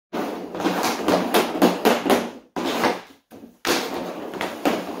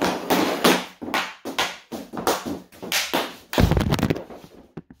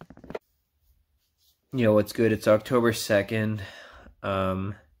What's good? It's October 2nd.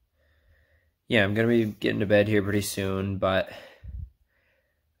 Um, yeah, I'm gonna be getting to bed here pretty soon, but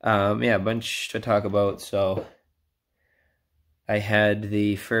yeah, a bunch to talk about. So I had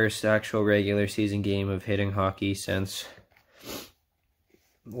the first actual regular season game of hitting hockey since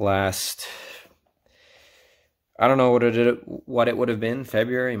last, I don't know what it would have been,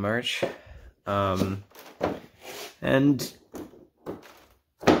 February, March. And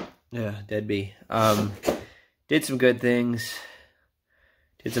yeah, dead bee. Did some good things.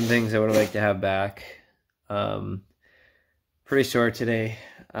 Did some things I would have liked to have back. Pretty sore today.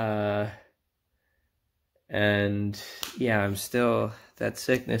 And yeah, that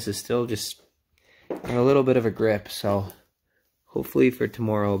sickness is still just on a little bit of a grip. So hopefully for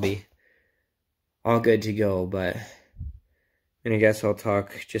tomorrow I'll be all good to go. And I guess I'll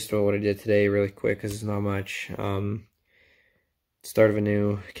talk just about what I did today really quick because it's not much. Start of a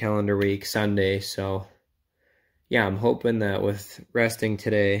new calendar week, Sunday. So yeah, I'm hoping that with resting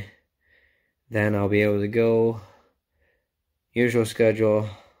today, then I'll be able to go usual schedule,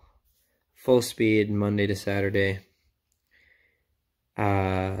 full speed Monday to Saturday,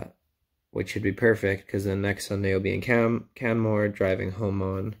 which should be perfect because then next Sunday I'll be in Canmore, driving home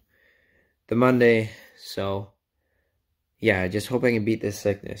on the Monday. So yeah, I just hope I can beat this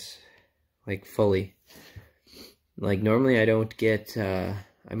sickness, like fully. Like normally I don't get, I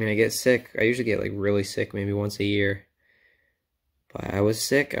get sick. I usually get like really sick maybe once a year. But I was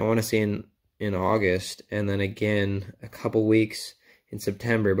sick, I want to say in August, and then again a couple weeks in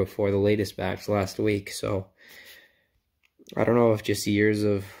September before the latest batch last week. So I don't know if just years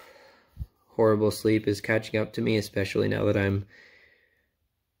of horrible sleep is catching up to me, especially now that I'm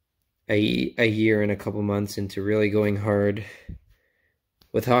a year and a couple months into really going hard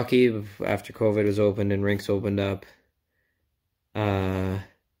with hockey after COVID was opened and rinks opened up.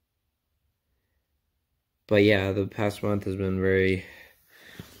 But yeah, the past month has been very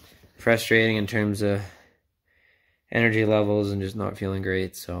frustrating in terms of energy levels and just not feeling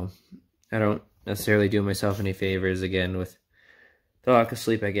great. So I don't necessarily do myself any favors again with the lack of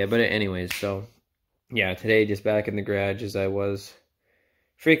sleep I get. But anyways, so yeah, today just back in the garage as I was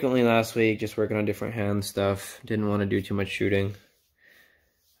frequently last week, just working on different hand stuff. Didn't want to do too much shooting,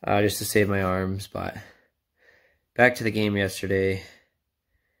 just to save my arms. But back to the game yesterday.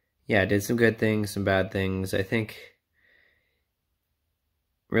 Yeah, did some good things, some bad things. I think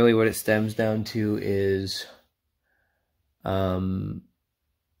really what it stems down to is I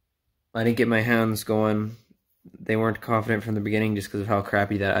didn't get my hands going. They weren't confident from the beginning just because of how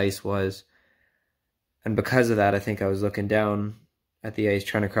crappy that ice was. And because of that, I think I was looking down at the ice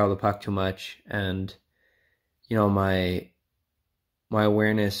trying to curl the puck too much. And, my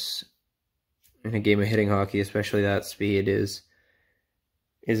awareness in a game of hitting hockey, especially that speed,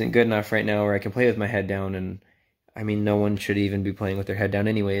 isn't good enough right now where I can play with my head down. And no one should even be playing with their head down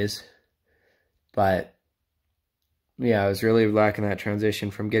anyways. But yeah, I was really lacking that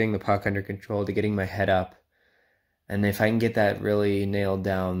transition from getting the puck under control to getting my head up. And if I can get that really nailed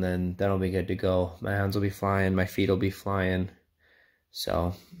down, then that'll be good to go. My hands will be flying, my feet will be flying.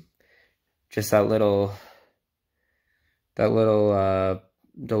 So just that little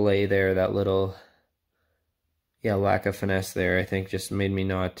delay there, that little lack of finesse there, I think just made me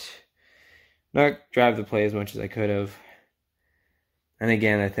not drive the play as much as I could have. And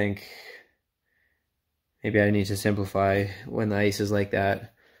again, I think maybe I need to simplify when the ice is like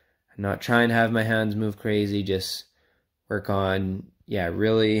that. I'm not trying to have my hands move crazy, just work on,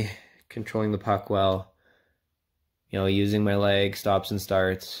 really controlling the puck well. Using my legs, stops and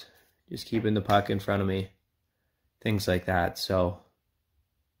starts, just keeping the puck in front of me, things like that. So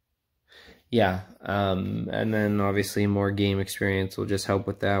yeah, and then obviously more game experience will just help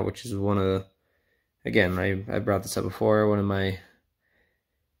with that, which is one of the, again, I brought this up before, one of my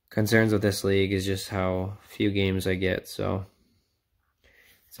concerns with this league is just how few games I get. So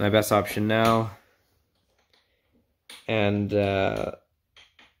it's my best option now. And yeah,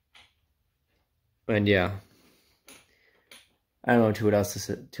 I don't know too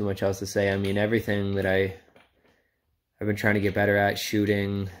much else to say. Everything that I've been trying to get better at,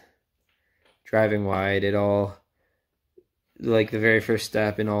 shooting, driving wide, it all, like the very first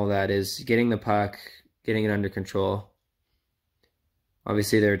step in all that is getting the puck, getting it under control.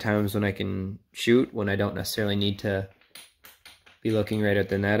 Obviously, there are times when I can shoot, when I don't necessarily need to be looking right at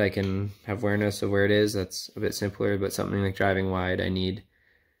the net. I can have awareness of where it is. That's a bit simpler, but something like driving wide, I need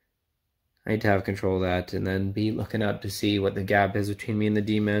to have control of that, and then be looking up to see what the gap is between me and the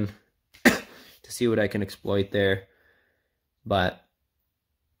D-men to see what I can exploit there. But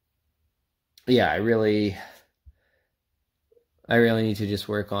yeah, I really need to just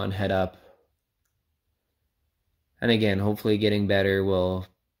work on head up And again, hopefully getting better will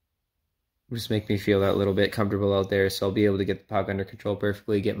just make me feel that little bit comfortable out there, so I'll be able to get the puck under control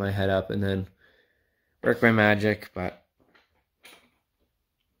perfectly, get my head up, and then work my magic. But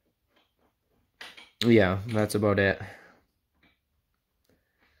yeah, that's about it.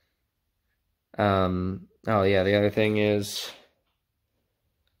 Oh yeah, the other thing is,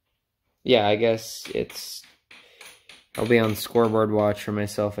 yeah, I guess I'll be on scoreboard watch for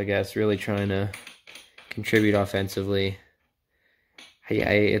myself, I guess, really trying to contribute offensively.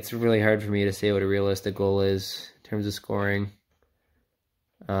 It's really hard for me to say what a realistic goal is in terms of scoring.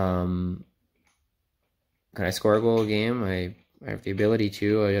 Can I score a goal a game? I have the ability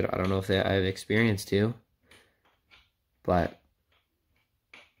to. I don't know if I have experience to. But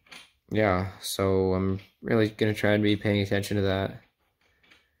yeah, so I'm really going to try and be paying attention to that.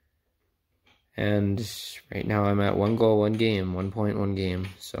 And right now I'm at 1 goal, 1 game, 1 point, 1 game.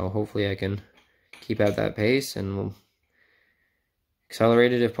 So hopefully I can keep at that pace and we'll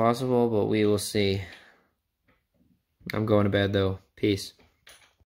accelerate it if possible, but we will see. I'm going to bed though. Peace.